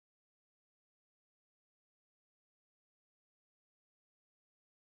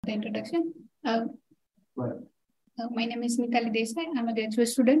the introduction. My name is Mitali Desai. I'm a graduate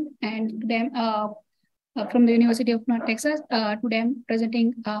student, and today I'm from the University of North Texas. Today I'm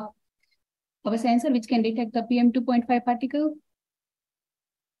presenting our sensor which can detect the PM2.5 particle.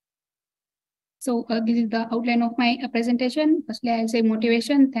 So this is the outline of my presentation. Firstly, I'll say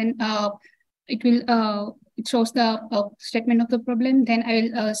motivation. Then it shows the statement of the problem. Then I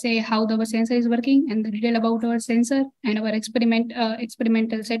will say how our sensor is working and the detail about our sensor and our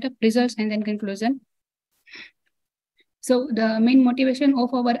experimental setup, results, and then conclusion. So the main motivation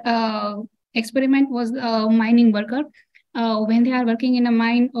of our experiment was mining worker. When they are working in a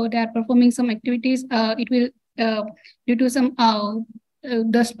mine or they are performing some activities, it will due to some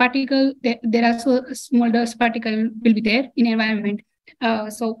dust particle, there are so small dust particle will be there in environment.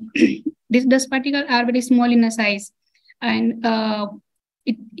 So these dust particles are very small in a size, and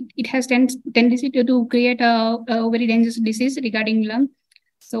it has tendency to create a very dangerous disease regarding lung.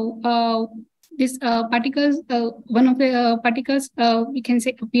 So these particles, one of the particles, we can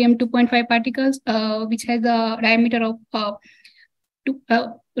say PM2.5 particles, which has a diameter of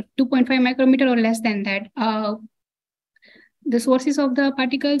 2.5 micrometer or less than that. The sources of the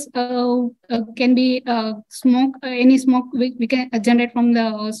particles can be smoke, any smoke we can generate from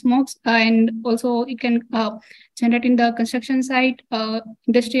the smokes, and also it can generate in the construction site,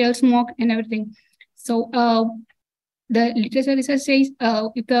 industrial smoke and everything. So the literature research says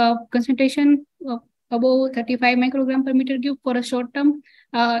if the concentration above 35 microgram per meter cube for a short term,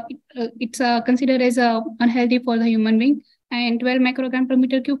 it's considered as unhealthy for the human being, and 12 microgram per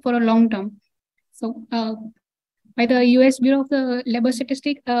meter cube for a long term. So by the US Bureau of the Labor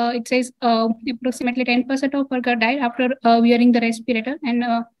Statistics, it says approximately 10% of workers died after wearing the respirator, and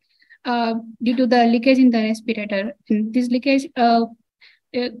due to the leakage in the respirator. And this leakage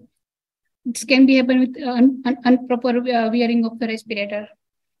it can be happen with improper wearing of the respirator.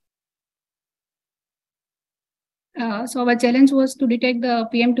 So our challenge was to detect the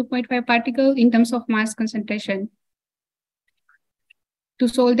PM2.5 particle in terms of mass concentration. To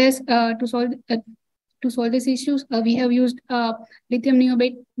solve this, to solve these issues, we have used lithium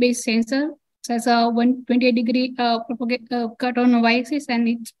niobate-based sensor, such as a 128-degree cut on y-axis, and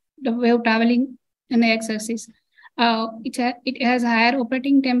it's the wave traveling in the x-axis. It has higher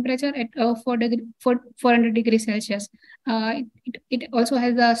operating temperature at 400 degrees Celsius. It also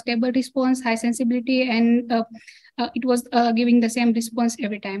has a stable response, high sensibility, and it was giving the same response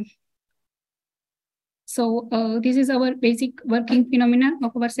every time. So this is our basic working phenomena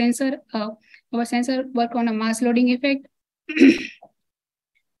of our sensor. Our sensor work on a mass loading effect.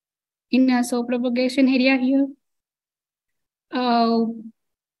 In a propagation area here,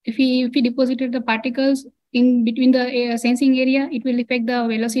 if we deposited the particles in between the sensing area, it will affect the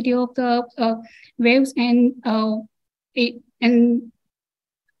velocity of the waves, and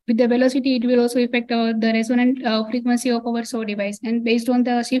with the velocity, it will also affect the resonant frequency of our SAW device. And based on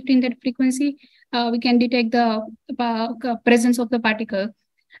the shift in that frequency, we can detect the presence of the particle.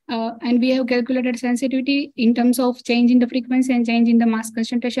 And we have calculated sensitivity in terms of change in the frequency and change in the mass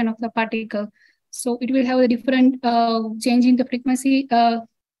concentration of the particle. So it will have a different change in the frequency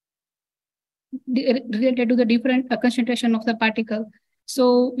related to the different concentration of the particle.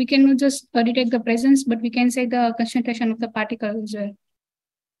 So we cannot just detect the presence, but we can say the concentration of the particle as well.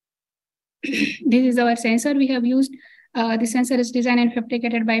 This is our sensor we have used. The sensor is designed and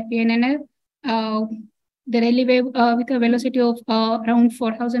fabricated by PNNL. The Rayleigh wave with a velocity of around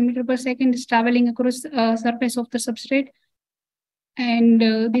 4,000 meters per second is traveling across the surface of the substrate.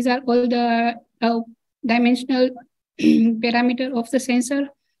 And these are all the dimensional parameter of the sensor.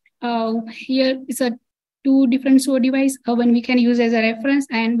 Here is a two different SAW device, one we can use as a reference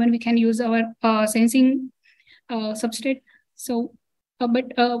and one we can use our sensing substrate. So,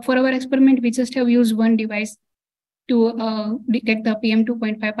 but for our experiment, we just have used one device to detect the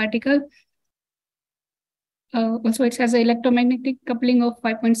PM2.5 particle. Also, it has an electromagnetic coupling of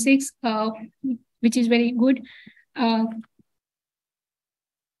 5.6, which is very good.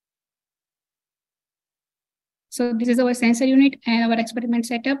 So this is our sensor unit and our experiment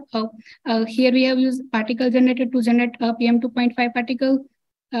setup. Here we have used particle generator to generate a PM2.5 particle.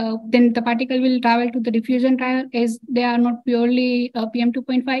 Then the particle will travel to the diffusion dryer. As they are not purely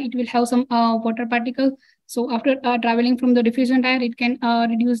PM2.5, it will have some water particle. So after traveling from the diffusion dryer, it can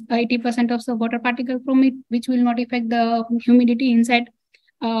reduce 80% of the water particle from it, which will not affect the humidity inside.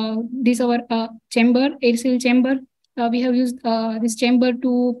 This is our chamber, air seal chamber. We have used this chamber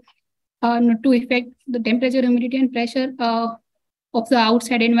to affect the temperature, humidity, and pressure of the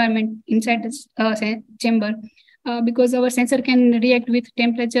outside environment inside this chamber, because our sensor can react with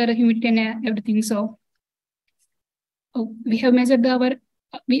temperature, humidity, and everything. So we have measured our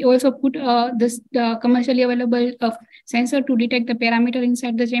we also put this commercially available sensor to detect the parameter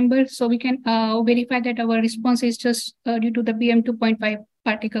inside the chamber, so we can verify that our response is just due to the PM2.5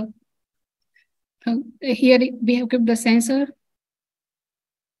 particle. Here we have kept the sensor.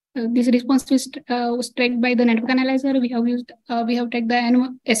 This response was tracked by the network analyzer. We have taken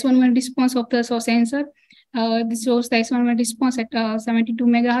the S11 response of the source sensor. This shows the S11 response at 72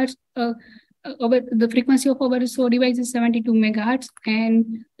 megahertz. The frequency of our device is 72 megahertz,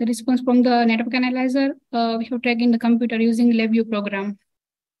 and the response from the network analyzer we have tracked in the computer using LiNbO program.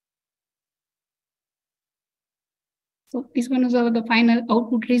 So this one is the final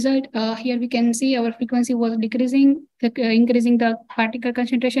output result. Here we can see our frequency was decreasing, increasing the particle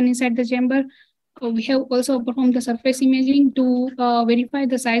concentration inside the chamber. We have also performed the surface imaging to verify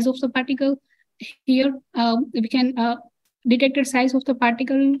the size of the particle. Here we can detect the size of the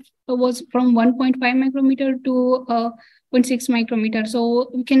particle was from 1.5 micrometer to 0.6 micrometer.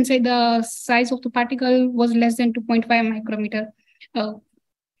 So we can say the size of the particle was less than 2.5 micrometer.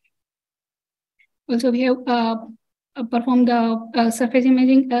 Also, we have perform the surface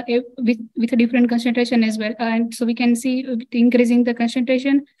imaging with a different concentration as well, and so we can see increasing the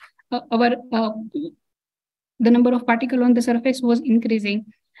concentration, the number of particles on the surface was increasing.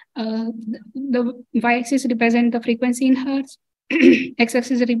 The y-axis represent the frequency in hertz,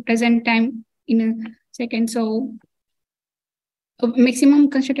 x-axis represent time in a second. So maximum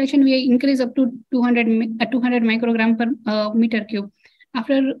concentration we increase up to 200 microgram per meter cube.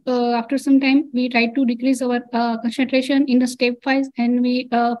 After some time, we try to decrease our concentration in the stepwise, and we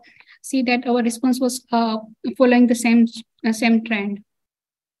see that our response was following the same trend.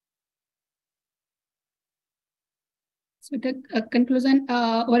 So the conclusion,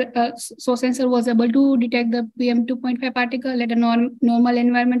 our source sensor was able to detect the PM2.5 particle at a normal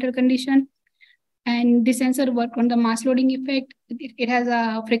environmental condition. And this sensor worked on the mass loading effect. It has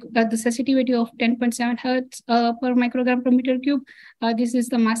the sensitivity of 10.7 hertz per microgram per meter cube. This is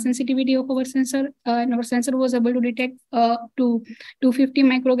the mass sensitivity of our sensor. And our sensor was able to detect to 250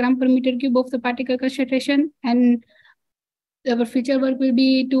 microgram per meter cube of the particle concentration. And our future work will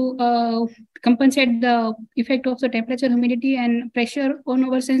be to compensate the effect of the temperature, humidity, and pressure on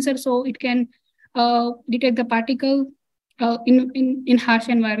our sensor, so it can detect the particle in harsh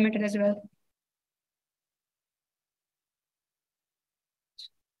environment as well.